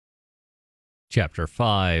Chapter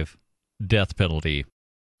 5. Death Penalty.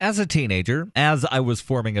 As a teenager, as I was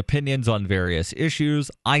forming opinions on various issues,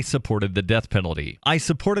 I supported the death penalty. I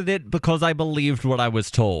supported it because I believed what I was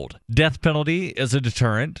told. Death penalty is a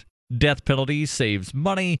deterrent. Death penalty saves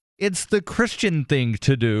money. It's the Christian thing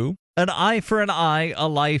to do. An eye for an eye, a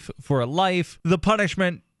life for a life. The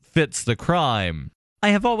punishment fits the crime. I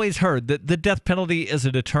have always heard that the death penalty is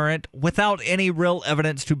a deterrent without any real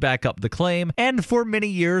evidence to back up the claim, and for many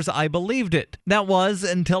years I believed it. That was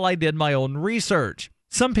until I did my own research.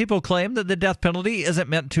 Some people claim that the death penalty isn't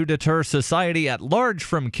meant to deter society at large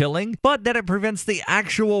from killing, but that it prevents the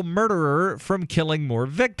actual murderer from killing more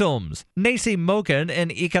victims. Nacy Moken,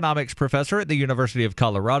 an economics professor at the University of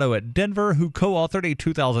Colorado at Denver, who co-authored a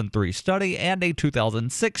 2003 study and a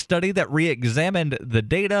 2006 study that re-examined the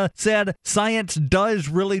data, said, "Science does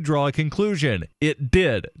really draw a conclusion. It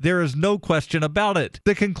did. There is no question about it.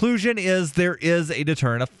 The conclusion is there is a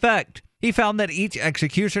deterrent effect." He found that each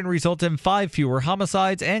execution results in 5 fewer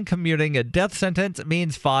homicides, and commuting a death sentence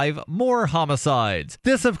means 5 more homicides.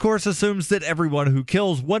 This, of course, assumes that everyone who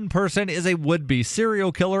kills one person is a would-be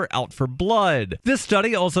serial killer out for blood. This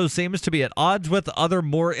study also seems to be at odds with other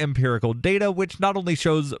more empirical data, which not only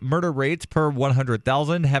shows murder rates per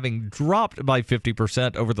 100,000 having dropped by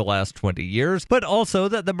 50% over the last 20 years, but also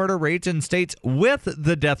that the murder rates in states with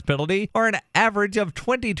the death penalty are an average of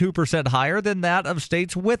 22% higher than that of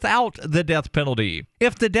states without the death penalty.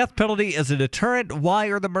 If the death penalty is a deterrent, why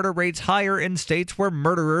are the murder rates higher in states where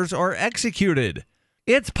murderers are executed?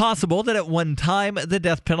 It's possible that at one time the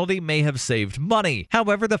death penalty may have saved money.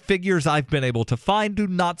 However, the figures I've been able to find do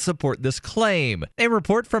not support this claim. A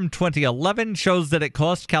report from 2011 shows that it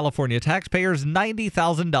cost California taxpayers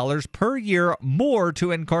 $90,000 per year more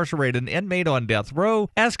to incarcerate an inmate on death row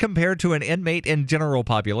as compared to an inmate in general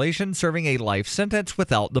population serving a life sentence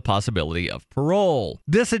without the possibility of parole.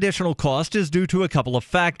 This additional cost is due to a couple of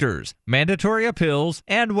factors: mandatory appeals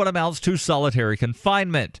and what amounts to solitary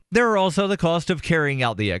confinement. There are also the cost of carrying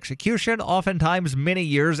out the execution, oftentimes many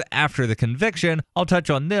years after the conviction. I'll touch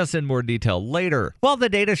on this in more detail later. While the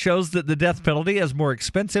data shows that the death penalty is more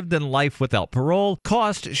expensive than life without parole,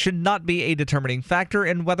 cost should not be a determining factor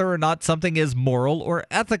in whether or not something is moral or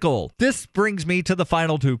ethical. This brings me to the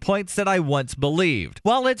final 2 points that I once believed.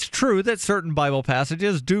 While it's true that certain Bible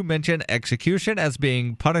passages do mention execution as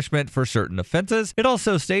being punishment for certain offenses, it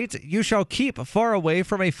also states, "You shall keep far away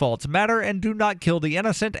from a false matter, and do not kill the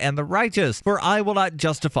innocent and the righteous, for I will not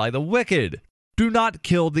justify the wicked." Do not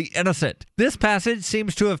kill the innocent. This passage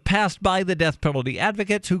seems to have passed by the death penalty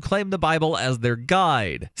advocates who claim the Bible as their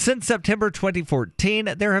guide. Since September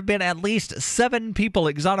 2014, there have been at least 7 people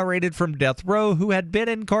exonerated from death row who had been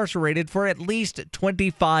incarcerated for at least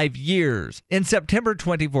 25 years. In September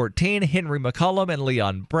 2014, Henry McCollum and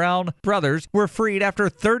Leon Brown, brothers, were freed after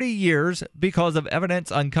 30 years because of evidence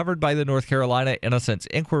uncovered by the North Carolina Innocence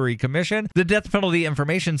Inquiry Commission. The Death Penalty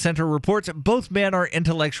Information Center reports both men are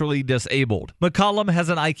intellectually disabled. McCollum has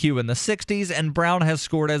an IQ in the 60s, and Brown has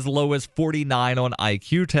scored as low as 49 on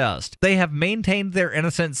IQ test. They have maintained their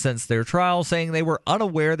innocence since their trial, saying they were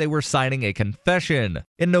unaware they were signing a confession.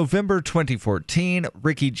 In November 2014,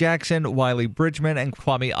 Ricky Jackson, Wiley Bridgman, and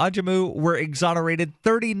Kwame Ajamu were exonerated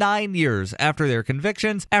 39 years after their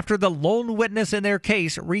convictions, after the lone witness in their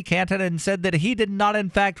case recanted and said that he did not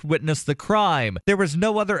in fact witness the crime. There was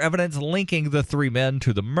no other evidence linking the 3 men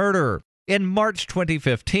to the murder. In March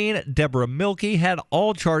 2015, Deborah Milkey had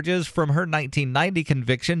all charges from her 1990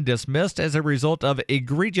 conviction dismissed as a result of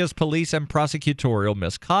egregious police and prosecutorial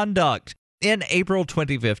misconduct. In April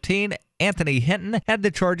 2015, Anthony Hinton had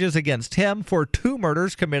the charges against him for 2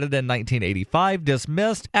 murders committed in 1985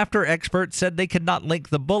 dismissed after experts said they could not link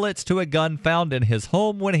the bullets to a gun found in his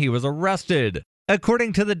home when he was arrested.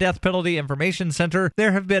 According to the Death Penalty Information Center,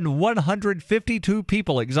 there have been 152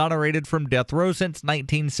 people exonerated from death row since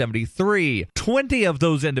 1973. 20 of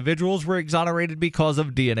those individuals were exonerated because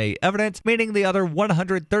of DNA evidence, meaning the other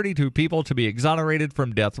 132 people to be exonerated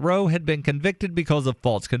from death row had been convicted because of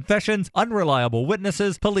false confessions, unreliable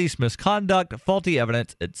witnesses, police misconduct, faulty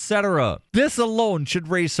evidence, etc. This alone should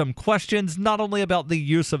raise some questions not only about the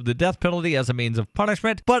use of the death penalty as a means of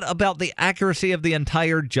punishment, but about the accuracy of the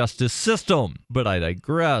entire justice system. But I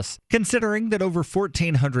digress. Considering that over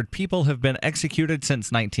 1,400 people have been executed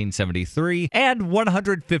since 1973, and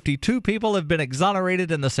 152 people have been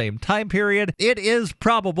exonerated in the same time period, it is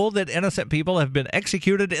probable that innocent people have been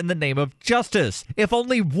executed in the name of justice. If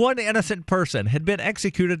only one innocent person had been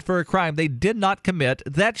executed for a crime they did not commit,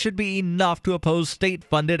 that should be enough to oppose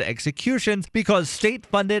state-funded executions, because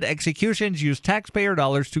state-funded executions use taxpayer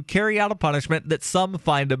dollars to carry out a punishment that some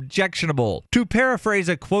find objectionable. To paraphrase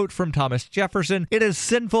a quote from Thomas Jefferson, person, it is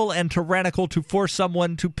sinful and tyrannical to force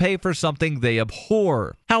someone to pay for something they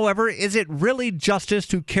abhor. However, is it really justice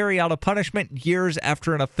to carry out a punishment years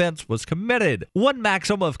after an offense was committed? One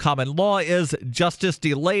maxim of common law is justice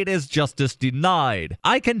delayed is justice denied.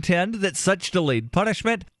 I contend that such delayed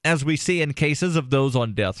punishment, as we see in cases of those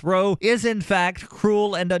on death row, is in fact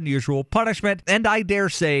cruel and unusual punishment, and I dare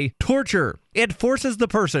say torture. It forces the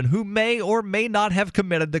person who may or may not have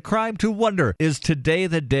committed the crime to wonder, is today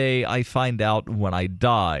the day I find out when I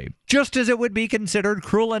die? Just as it would be considered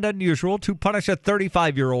cruel and unusual to punish a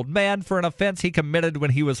 35-year-old man for an offense he committed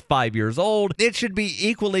when he was 5 years old, it should be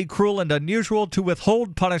equally cruel and unusual to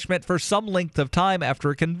withhold punishment for some length of time after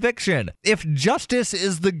a conviction. If justice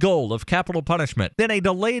is the goal of capital punishment, then a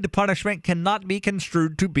delayed punishment cannot be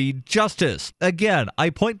construed to be justice. Again, I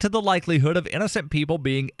point to the likelihood of innocent people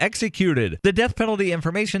being executed. The Death Penalty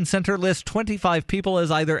Information Center lists 25 people as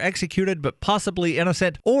either executed but possibly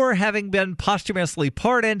innocent, or having been posthumously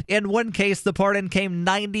pardoned. In one case, the pardon came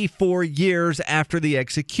 94 years after the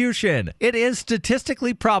execution. It is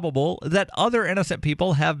statistically probable that other innocent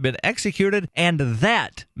people have been executed, and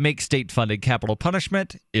that makes state-funded capital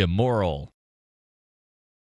punishment immoral.